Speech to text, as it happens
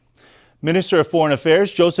Minister of Foreign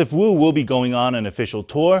Affairs Joseph Wu will be going on an official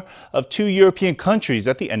tour of 2 European countries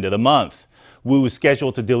at the end of the month. Wu is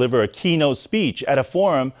scheduled to deliver a keynote speech at a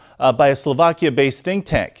forum by a Slovakia-based think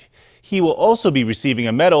tank. He will also be receiving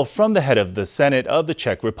a medal from the head of the Senate of the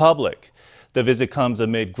Czech Republic. The visit comes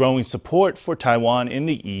amid growing support for Taiwan in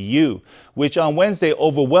the EU, which on Wednesday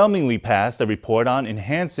overwhelmingly passed a report on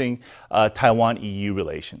enhancing Taiwan-EU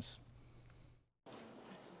relations.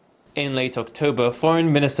 In late October,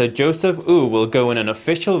 Foreign Minister Joseph Wu will go on an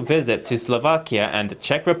official visit to Slovakia and the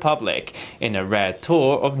Czech Republic in a rare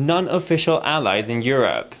tour of non-official allies in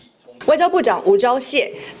Europe.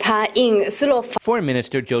 Foreign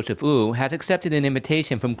Minister Joseph Wu has accepted an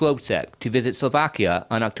invitation from Globsec to visit Slovakia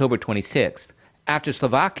on October 26th. After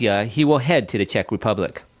Slovakia, he will head to the Czech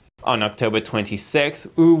Republic. On October 26th,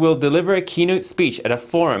 Wu will deliver a keynote speech at a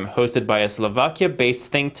forum hosted by a Slovakia-based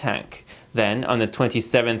think tank. Then, on the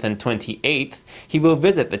 27th and 28th, he will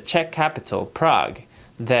visit the Czech capital, Prague.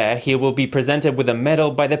 There, he will be presented with a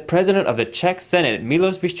medal by the President of the Czech Senate,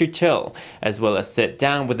 Miloš Vystrčil, as well as sit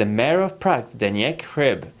down with the Mayor of Prague, Zdeněk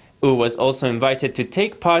Hřib. Wu was also invited to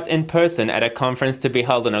take part in person at a conference to be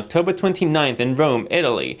held on October 29th in Rome,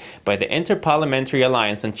 Italy, by the Interparliamentary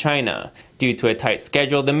Alliance on China. Due to a tight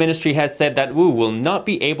schedule, the ministry has said that Wu will not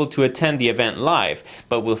be able to attend the event live,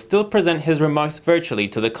 but will still present his remarks virtually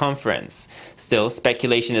to the conference. Still,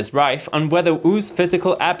 speculation is rife on whether Wu's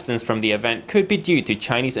physical absence from the event could be due to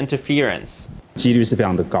Chinese interference. It's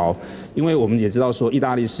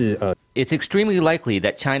extremely likely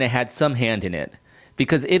that China had some hand in it,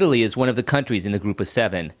 because Italy is one of the countries in the Group of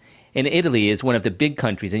Seven, and Italy is one of the big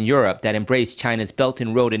countries in Europe that embraced China's Belt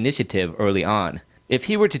and Road Initiative early on. If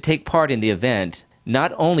he were to take part in the event,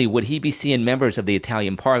 not only would he be seeing members of the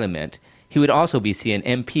Italian parliament, he would also be seeing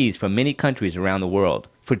MPs from many countries around the world.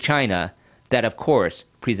 For China, that of course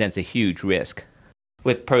presents a huge risk.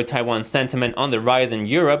 With pro-Taiwan sentiment on the rise in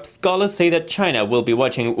Europe, scholars say that China will be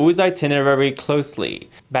watching Wu's itinerary closely.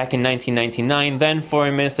 Back in 1999, then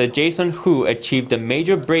Foreign Minister Jason Hu achieved a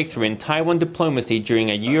major breakthrough in Taiwan diplomacy during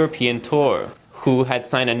a European tour. Hu had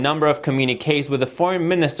signed a number of communiques with the foreign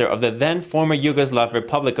minister of the then former Yugoslav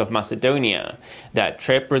Republic of Macedonia. That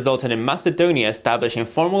trip resulted in Macedonia establishing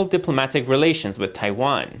formal diplomatic relations with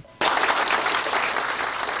Taiwan.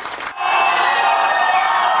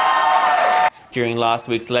 During last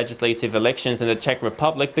week's legislative elections in the Czech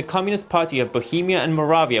Republic, the Communist Party of Bohemia and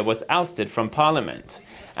Moravia was ousted from parliament.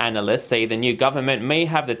 Analysts say the new government may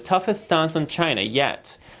have the toughest stance on China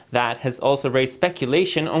yet. That has also raised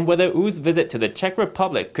speculation on whether Wu's visit to the Czech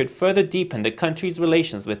Republic could further deepen the country's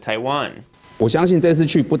relations with Taiwan. I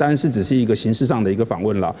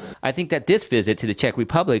think that this visit to the Czech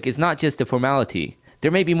Republic is not just a formality.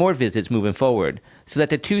 There may be more visits moving forward, so that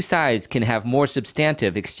the two sides can have more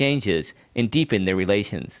substantive exchanges and deepen their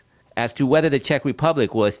relations. As to whether the Czech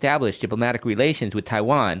Republic will establish diplomatic relations with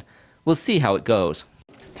Taiwan, we'll see how it goes.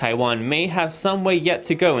 Taiwan may have some way yet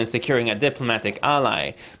to go in securing a diplomatic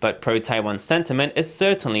ally, but pro-Taiwan sentiment is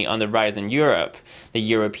certainly on the rise in Europe. The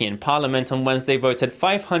European Parliament on Wednesday voted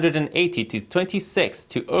 580 to 26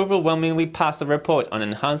 to overwhelmingly pass a report on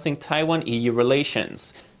enhancing Taiwan-EU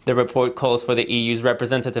relations. The report calls for the EU's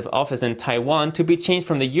representative office in Taiwan to be changed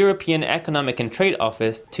from the European Economic and Trade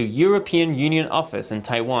Office to European Union Office in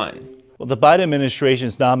Taiwan. Well, the Biden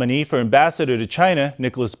administration's nominee for ambassador to China,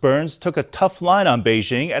 Nicholas Burns, took a tough line on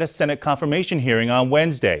Beijing at a Senate confirmation hearing on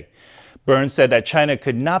Wednesday. Burns said that China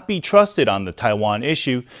could not be trusted on the Taiwan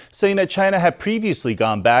issue, saying that China had previously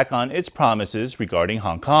gone back on its promises regarding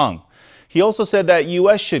Hong Kong. He also said that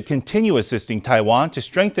U.S. should continue assisting Taiwan to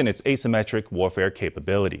strengthen its asymmetric warfare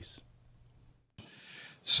capabilities.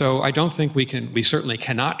 So I don't think we certainly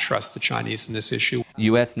cannot trust the Chinese in this issue.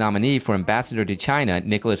 U.S. nominee for ambassador to China,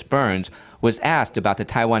 Nicholas Burns, was asked about the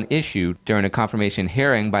Taiwan issue during a confirmation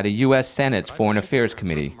hearing by the U.S. Senate's Foreign Affairs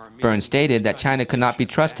Committee. Burns stated that China could not be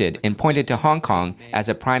trusted and pointed to Hong Kong as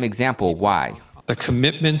a prime example why. The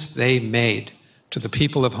commitments they made to the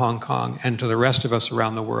people of Hong Kong and to the rest of us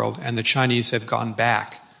around the world, and the Chinese have gone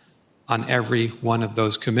back on every one of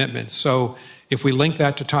those commitments. So if we link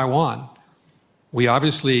that to Taiwan, we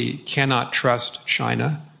obviously cannot trust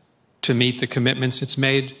China to meet the commitments it's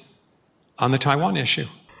made on the Taiwan issue.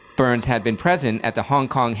 Burns had been present at the Hong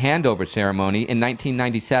Kong handover ceremony in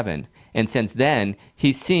 1997, and since then,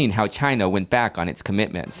 he's seen how China went back on its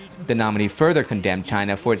commitments. The nominee further condemned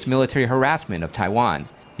China for its military harassment of Taiwan.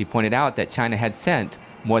 He pointed out that China had sent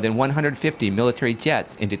more than 150 military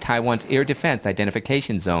jets into Taiwan's air defense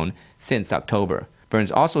identification zone since October.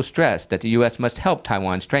 Burns also stressed that the U.S. must help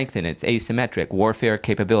Taiwan strengthen its asymmetric warfare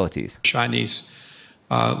capabilities. Chinese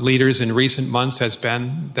leaders in recent months has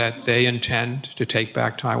been that they intend to take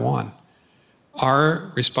back Taiwan.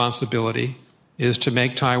 Our responsibility is to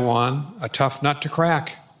make Taiwan a tough nut to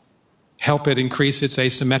crack, help it increase its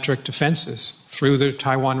asymmetric defenses through the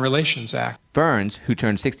Taiwan Relations Act. Burns, who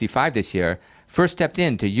turned 65 this year, first stepped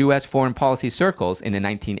into U.S. foreign policy circles in the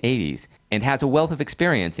 1980s and has a wealth of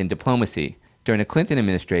experience in diplomacy. During the Clinton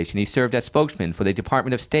administration, he served as spokesman for the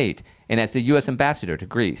Department of State and as the U.S. ambassador to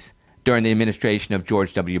Greece. During the administration of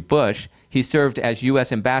George W. Bush, he served as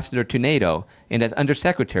U.S. ambassador to NATO and as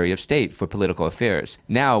undersecretary of state for political affairs.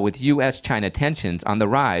 Now, with U.S.-China tensions on the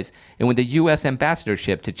rise and with the U.S.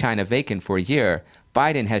 ambassadorship to China vacant for a year,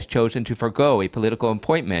 Biden has chosen to forgo a political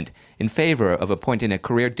appointment in favor of appointing a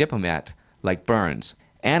career diplomat like Burns.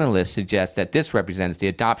 Analysts suggest that this represents the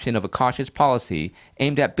adoption of a cautious policy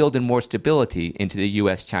aimed at building more stability into the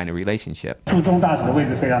U.S.-China relationship.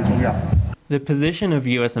 The position of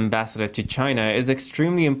U.S. ambassador to China is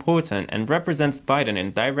extremely important and represents Biden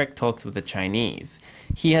in direct talks with the Chinese.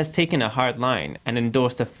 He has taken a hard line and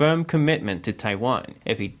endorsed a firm commitment to Taiwan.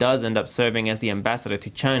 If he does end up serving as the ambassador to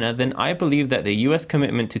China, then I believe that the U.S.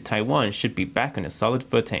 commitment to Taiwan should be back on a solid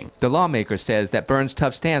footing. The lawmaker says that Burns'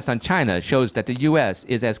 tough stance on China shows that the U.S.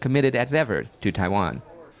 is as committed as ever to Taiwan.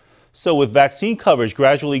 So with vaccine coverage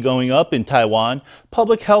gradually going up in Taiwan,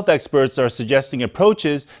 public health experts are suggesting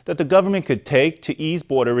approaches that the government could take to ease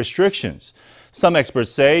border restrictions. Some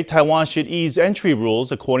experts say Taiwan should ease entry rules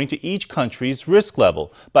according to each country's risk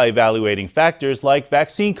level by evaluating factors like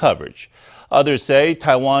vaccine coverage. Others say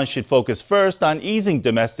Taiwan should focus first on easing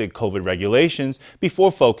domestic COVID regulations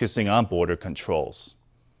before focusing on border controls.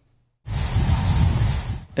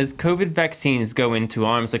 As COVID vaccines go into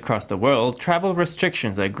arms across the world, travel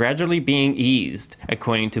restrictions are gradually being eased.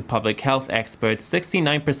 According to public health experts,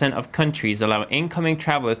 69% of countries allow incoming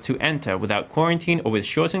travelers to enter without quarantine or with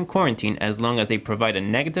shortened quarantine as long as they provide a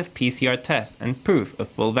negative PCR test and proof of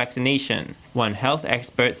full vaccination. One health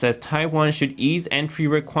expert says Taiwan should ease entry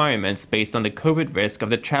requirements based on the COVID risk of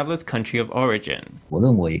the traveler's country of origin.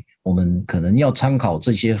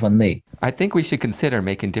 I think we should consider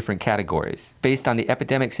making different categories based on the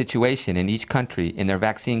epidemic situation in each country and their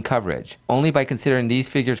vaccine coverage. Only by considering these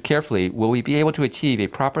figures carefully will we be able to achieve a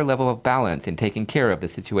proper level of balance in taking care of the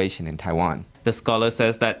situation in Taiwan. The scholar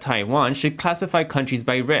says that Taiwan should classify countries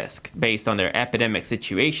by risk based on their epidemic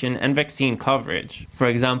situation and vaccine coverage. For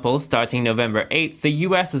example, starting November 8th, the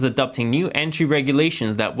U.S. is adopting new entry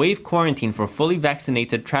regulations that waive quarantine for fully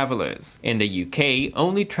vaccinated travelers. In the UK,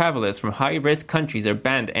 only travelers from high-risk countries are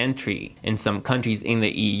banned entry. In some countries in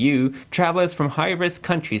the EU, travelers from high-risk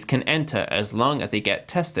countries can enter as long as they get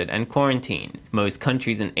tested and quarantined. Most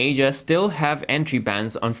countries in Asia still have entry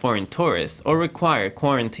bans on foreign tourists or require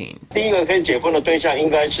quarantine.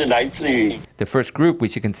 The first group we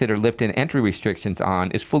should consider lifting entry restrictions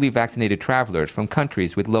on is fully vaccinated travelers from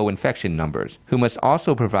countries with low infection numbers, who must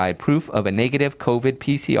also provide proof of a negative COVID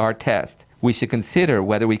PCR test. We should consider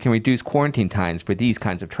whether we can reduce quarantine times for these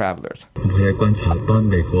kinds of travelers.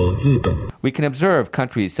 We can observe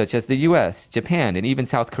countries such as the US, Japan, and even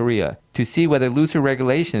South Korea to see whether looser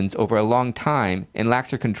regulations over a long time and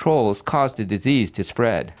laxer controls cause the disease to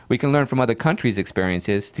spread. We can learn from other countries'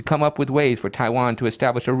 experiences to come up with ways for Taiwan to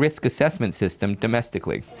establish a risk assessment system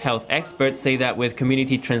domestically. Health experts say that with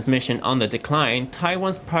community transmission on the decline,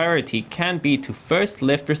 Taiwan's priority can be to first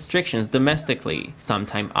lift restrictions domestically.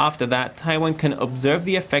 Sometime after that, Taiwan can observe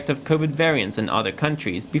the effect of COVID variants in other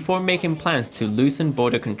countries before making plans to loosen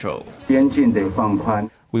border controls.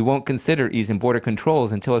 We won't consider easing border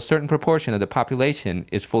controls until a certain proportion of the population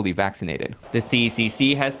is fully vaccinated. The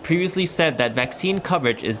CCC has previously said that vaccine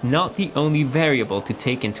coverage is not the only variable to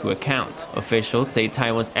take into account. Officials say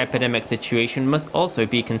Taiwan's epidemic situation must also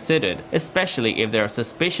be considered, especially if there are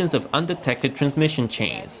suspicions of undetected transmission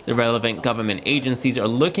chains. The relevant government agencies are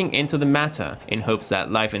looking into the matter in hopes that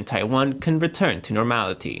life in Taiwan can return to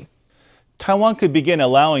normality. Taiwan could begin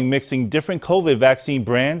allowing mixing different COVID vaccine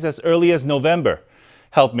brands as early as November.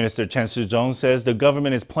 Health Minister Chen Shih-chung says the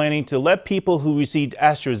government is planning to let people who received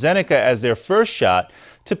AstraZeneca as their first shot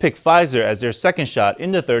to pick Pfizer as their second shot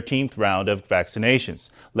in the 13th round of vaccinations.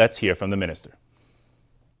 Let's hear from the minister.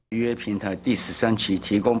 预约平台第13期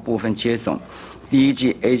提供部分接种第一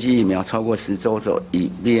剂 A 剂疫苗超过10周后，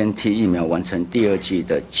以 BNT 疫苗完成第二剂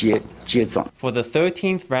的接种。 For the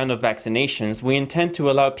 13th round of vaccinations, we intend to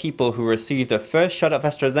allow people who received the first shot of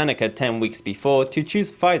AstraZeneca 10 weeks before to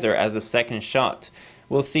choose Pfizer as the second shot.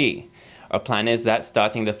 We'll see. Our plan is that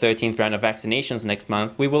starting the 13th round of vaccinations next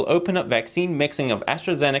month, we will open up vaccine mixing of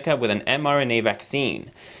AstraZeneca with an mRNA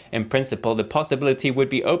vaccine. In principle, the possibility would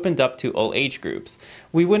be opened up to all age groups.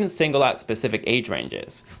 We wouldn't single out specific age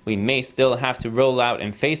ranges. We may still have to roll out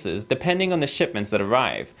in phases depending on the shipments that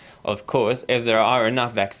arrive. Of course, if there are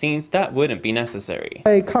enough vaccines, that wouldn't be necessary.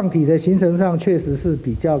 在抗体的形成上确实是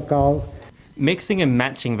比较高。 Mixing and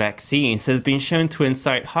matching vaccines has been shown to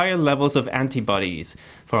incite higher levels of antibodies.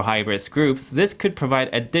 For high-risk groups, this could provide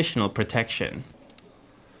additional protection.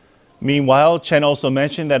 Meanwhile, Chen also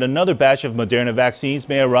mentioned that another batch of Moderna vaccines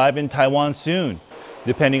may arrive in Taiwan soon.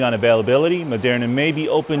 Depending on availability, Moderna may be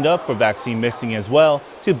opened up for vaccine mixing as well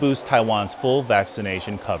to boost Taiwan's full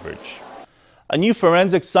vaccination coverage. A new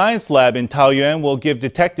forensic science lab in Taoyuan will give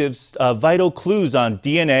detectives vital clues on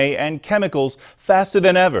DNA and chemicals faster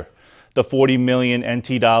than ever. The 40 million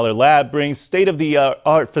NT dollar lab brings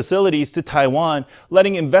state-of-the-art facilities to Taiwan,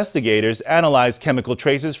 letting investigators analyze chemical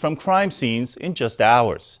traces from crime scenes in just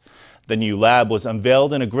hours. The new lab was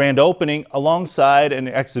unveiled in a grand opening alongside an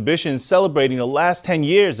exhibition celebrating the last 10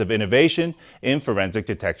 years of innovation in forensic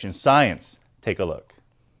detection science. Take a look.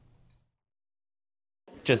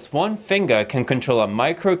 Just one finger can control a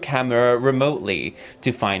micro camera remotely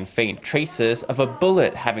to find faint traces of a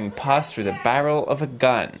bullet having passed through the barrel of a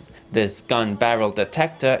gun. This gun barrel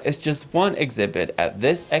detector is just one exhibit at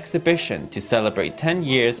this exhibition to celebrate 10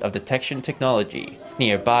 years of detection technology.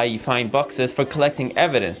 Nearby, you find boxes for collecting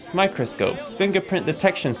evidence, microscopes, fingerprint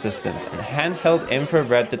detection systems, and handheld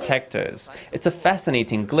infrared detectors. It's a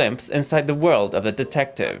fascinating glimpse inside the world of the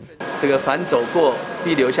detective.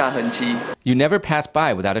 You never pass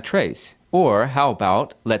by without a trace. Or how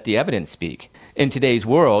about let the evidence speak? In today's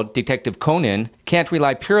world, Detective Conan can't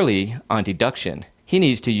rely purely on deduction. He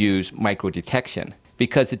needs to use microdetection.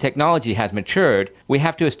 Because the technology has matured, we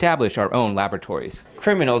have to establish our own laboratories.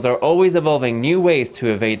 Criminals are always evolving new ways to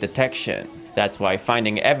evade detection. That's why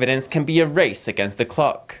finding evidence can be a race against the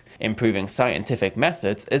clock. Improving scientific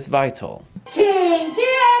methods is vital.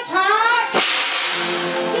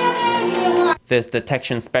 This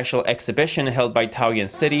detection special exhibition held by Taoyuan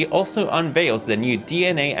City also unveils the new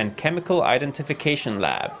DNA and chemical identification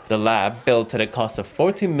lab. The lab, built at a cost of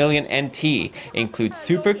 40 million NT, includes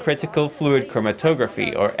supercritical fluid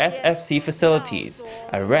chromatography or SFC facilities,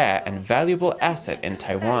 a rare and valuable asset in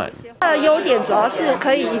Taiwan.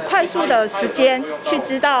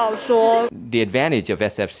 The advantage of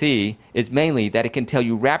SFC is mainly that it can tell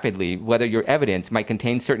you rapidly whether your evidence might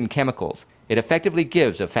contain certain chemicals. It effectively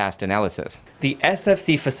gives a fast analysis. The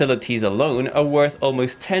SFC facilities alone are worth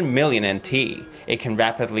almost 10 million NT. It can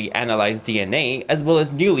rapidly analyze DNA as well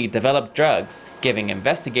as newly developed drugs, giving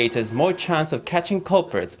investigators more chance of catching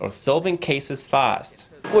culprits or solving cases fast.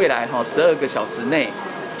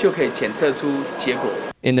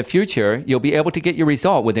 In the future, you'll be able to get your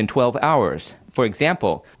result within 12 hours. For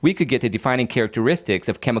example, we could get the defining characteristics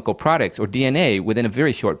of chemical products or DNA within a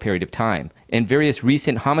very short period of time, in various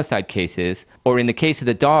recent homicide cases, or in the case of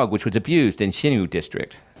the dog which was abused in Xinyu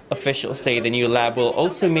district. Officials say the new lab will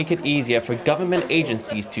also make it easier for government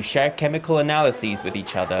agencies to share chemical analyses with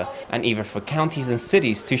each other, and even for counties and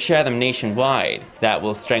cities to share them nationwide. That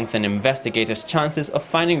will strengthen investigators' chances of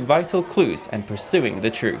finding vital clues and pursuing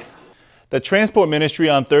the truth. The Transport Ministry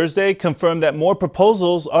on Thursday confirmed that more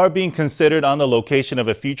proposals are being considered on the location of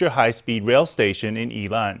a future high-speed rail station in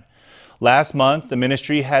Yilan. Last month, the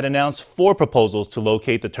ministry had announced 4 proposals to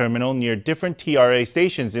locate the terminal near different TRA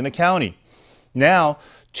stations in the county. Now,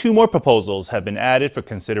 2 more proposals have been added for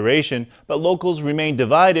consideration, but locals remain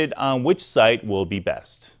divided on which site will be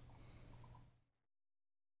best.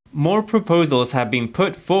 More proposals have been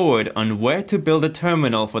put forward on where to build a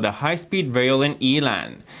terminal for the high-speed rail in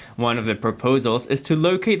Yilan. One of the proposals is to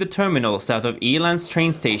locate the terminal south of Yilan's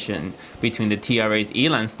train station, between the TRA's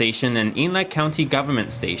Yilan station and Yinla County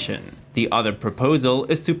Government Station. The other proposal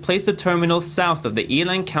is to place the terminal south of the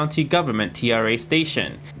Yilan County Government TRA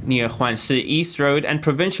station, near Huanshi East Road and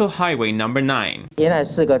Provincial Highway No. 9. 原来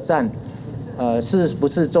4个站，是不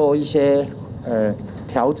是做一些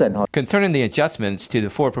调整？ Concerning the adjustments to the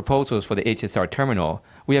 4 proposals for the HSR terminal,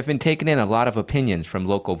 we have been taking in a lot of opinions from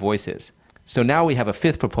local voices. So now we have a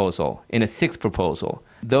 5th proposal and a 6th proposal.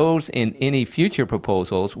 Those and any future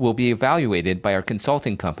proposals will be evaluated by our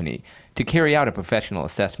consulting company to carry out a professional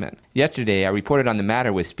assessment. Yesterday, I reported on the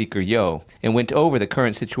matter with Speaker Yo and went over the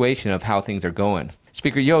current situation of how things are going.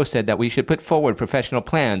 Speaker Yo said that we should put forward professional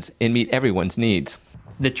plans and meet everyone's needs.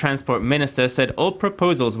 The transport minister said all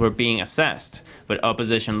proposals were being assessed, but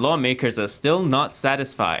opposition lawmakers are still not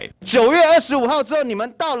satisfied.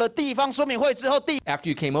 After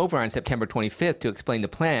you came over on September 25th to explain the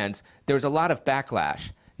plans, there was a lot of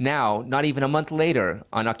backlash. Now, not even a month later,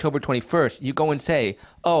 on October 21st, you go and say,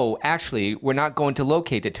 oh, actually, we're not going to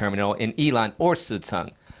locate the terminal in Yilan or Sichuan.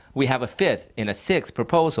 We have a fifth and a sixth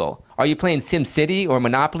proposal. Are you playing SimCity or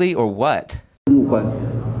Monopoly or what?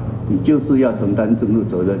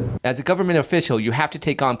 As a government official, you have to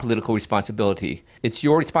take on political responsibility. It's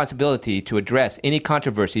your responsibility to address any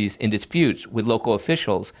controversies and disputes with local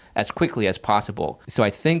officials as quickly as possible. So I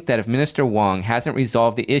think that if Minister Wang hasn't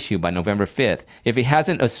resolved the issue by November 5th, if he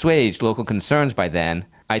hasn't assuaged local concerns by then,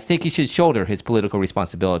 I think he should shoulder his political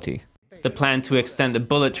responsibility. The plan to extend the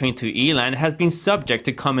bullet train to Yilan has been subject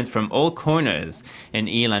to comments from all corners. In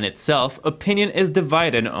Yilan itself, opinion is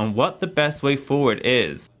divided on what the best way forward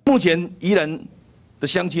is.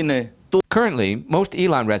 Currently, most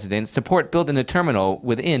Yilan residents support building a terminal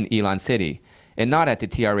within Yilan City, and not at the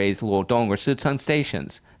TRA's Luodong or Sichuan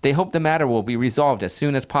stations. They hope the matter will be resolved as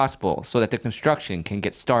soon as possible so that the construction can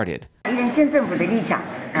get started. The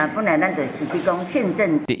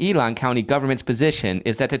Yilan County government's position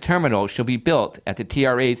is that the terminal should be built at the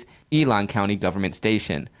TRA's Yilan County government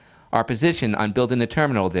station. Our position on building the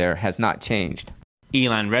terminal there has not changed.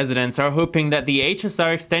 Yilan residents are hoping that the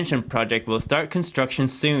HSR extension project will start construction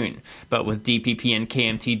soon. But with DPP and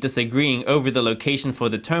KMT disagreeing over the location for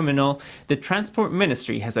the terminal, the Transport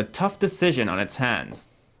Ministry has a tough decision on its hands.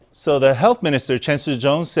 So the Health Minister, Chen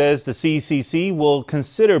Shih-chung, says the CCC will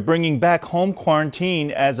consider bringing back home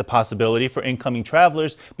quarantine as a possibility for incoming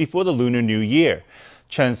travelers before the Lunar New Year.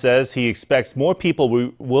 Chen says he expects more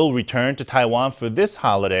people will return to Taiwan for this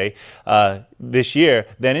holiday this year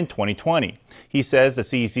than in 2020. He says the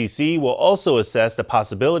CCC will also assess the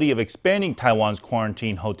possibility of expanding Taiwan's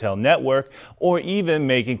quarantine hotel network or even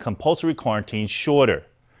making compulsory quarantine shorter.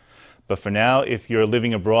 But for now, if you're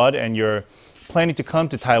living abroad and you're planning to come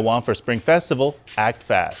to Taiwan for Spring Festival, act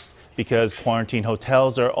fast, because quarantine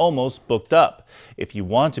hotels are almost booked up. If you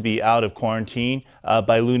want to be out of quarantine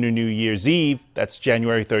by Lunar New Year's Eve, that's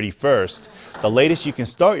January 31st, the latest you can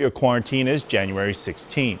start your quarantine is January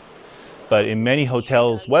 16th. But in many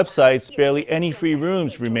hotels' websites, barely any free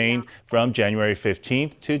rooms remain from January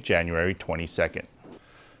 15th to January 22nd.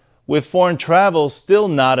 With foreign travel still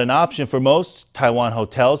not an option for most, Taiwan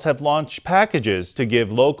hotels have launched packages to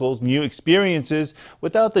give locals new experiences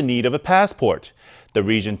without the need of a passport. The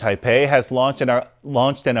Regent Taipei has launched an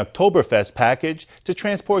Oktoberfest package to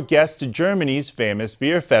transport guests to Germany's famous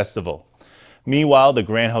beer festival. Meanwhile, the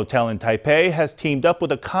Grand Hotel in Taipei has teamed up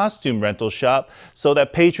with a costume rental shop so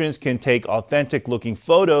that patrons can take authentic-looking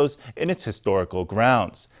photos in its historical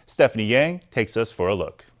grounds. Stephanie Yang takes us for a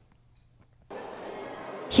look.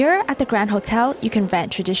 Here at the Grand Hotel, you can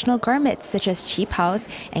rent traditional garments such as qipaos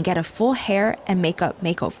and get a full hair and makeup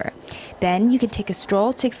makeover. Then you can take a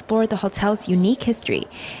stroll to explore the hotel's unique history.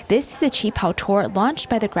 This is a qipao tour launched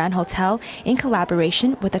by the Grand Hotel in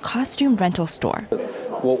collaboration with a costume rental store.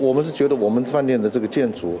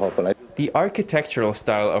 The architectural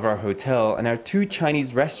style of our hotel and our two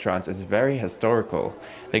Chinese restaurants is very historical.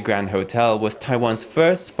 The Grand Hotel was Taiwan's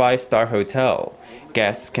first five-star hotel.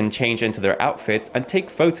 Guests can change into their outfits and take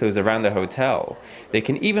photos around the hotel. They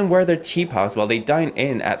can even wear their qipaos while they dine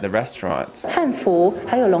in at the restaurant.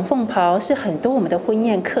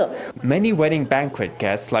 Many wedding banquet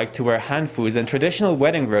guests like to wear hanfus and traditional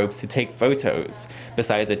wedding robes to take photos.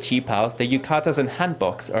 Besides the qipaos, the yukatas and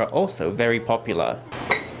hanboks are also very popular.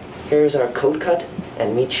 Here's our cold cut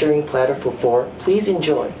and meat sharing platter for 4. Please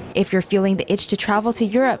enjoy. If you're feeling the itch to travel to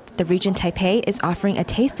Europe, the Regent Taipei is offering a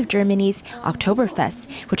taste of Germany's Oktoberfest,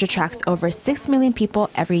 which attracts over 6 million people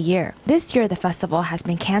every year. This year, the festival has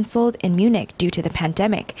been canceled in Munich due to the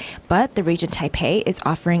pandemic, but the Regent Taipei is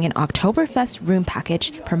offering an Oktoberfest room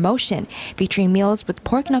package promotion featuring meals with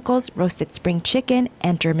pork knuckles, roasted spring chicken,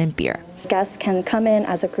 and German beer. Guests can come in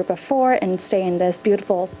as a group of 4 and stay in this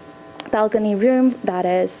beautiful balcony room that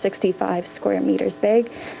is 65 square meters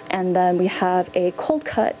big, and then we have a cold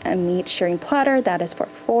cut and meat sharing platter that is for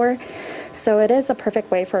 4. So it is a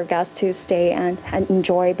perfect way for guests to stay and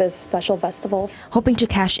enjoy this special festival. Hoping to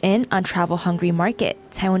cash in on travel-hungry market,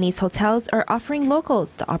 Taiwanese hotels are offering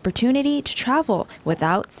locals the opportunity to travel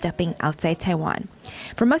without stepping outside Taiwan.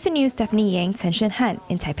 For Mosa News, Stephanie Yang, Chen Han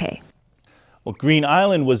in Taipei. Well, Green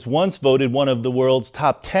Island was once voted one of the world's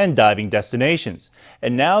top 10 diving destinations,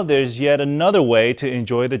 and now there's yet another way to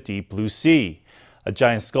enjoy the deep blue sea. A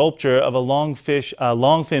giant sculpture of a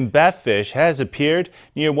longfin batfish has appeared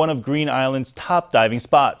near one of Green Island's top diving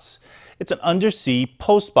spots. It's an undersea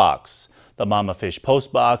post box. The mama fish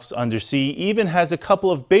post box undersea even has a couple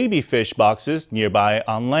of baby fish boxes nearby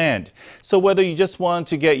on land. So whether you just want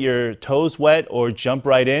to get your toes wet or jump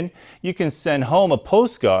right in, you can send home a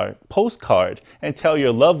postcard and tell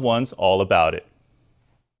your loved ones all about it.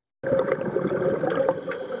 A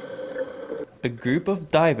group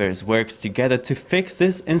of divers works together to fix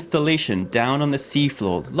this installation down on the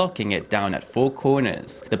seafloor, locking it down at 4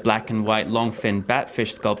 corners. The black and white longfin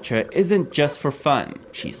batfish sculpture isn't just for fun.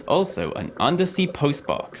 She's also an undersea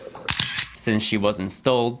postbox. Since she was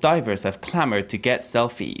installed, divers have clamored to get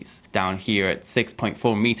selfies. Down here at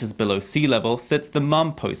 6.4 meters below sea level sits the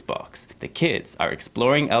mom postbox. The kids are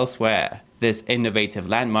exploring elsewhere. These innovative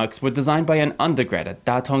landmarks were designed by an undergrad at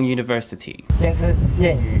Datong University. It's a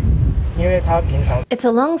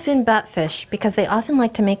longfin batfish because they often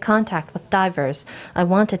like to make contact with divers. I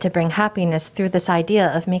wanted to bring happiness through this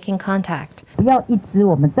idea of making contact. We don't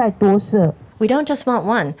just want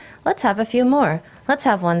one. Let's have a few more. Let's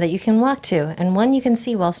have one that you can walk to and one you can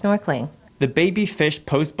see while snorkeling. The baby fish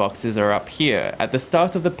post boxes are up here at the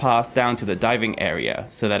start of the path down to the diving area,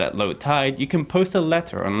 so that at low tide you can post a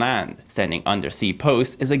letter on land. Sending undersea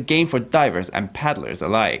posts is a game for divers and paddlers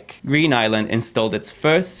alike. Green Island installed its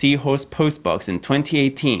first seahorse post box in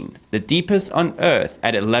 2018, the deepest on Earth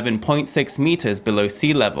at 11.6 meters below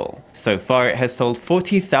sea level. So far it has sold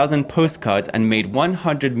 40,000 postcards and made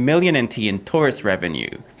 100 million NT in tourist revenue.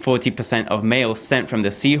 40% of mail sent from the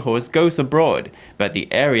seahorse goes abroad, but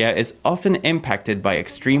the area is often impacted by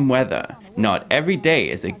extreme weather. Not every day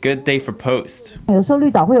is a good day for post.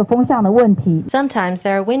 Sometimes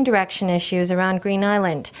there are wind direction issues around Green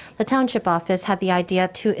Island. The township office had the idea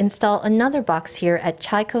to install another box here at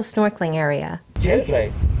Chaiko snorkeling area.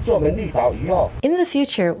 In the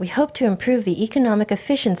future, we hope to improve the economic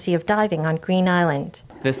efficiency of diving on Green Island.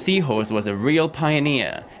 The seahorse was a real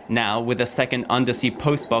pioneer. Now, with a second undersea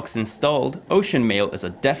postbox installed, Ocean Mail is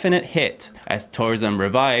a definite hit. As tourism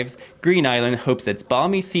revives, Green Island hopes its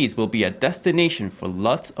balmy seas will be a destination for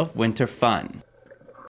lots of winter fun.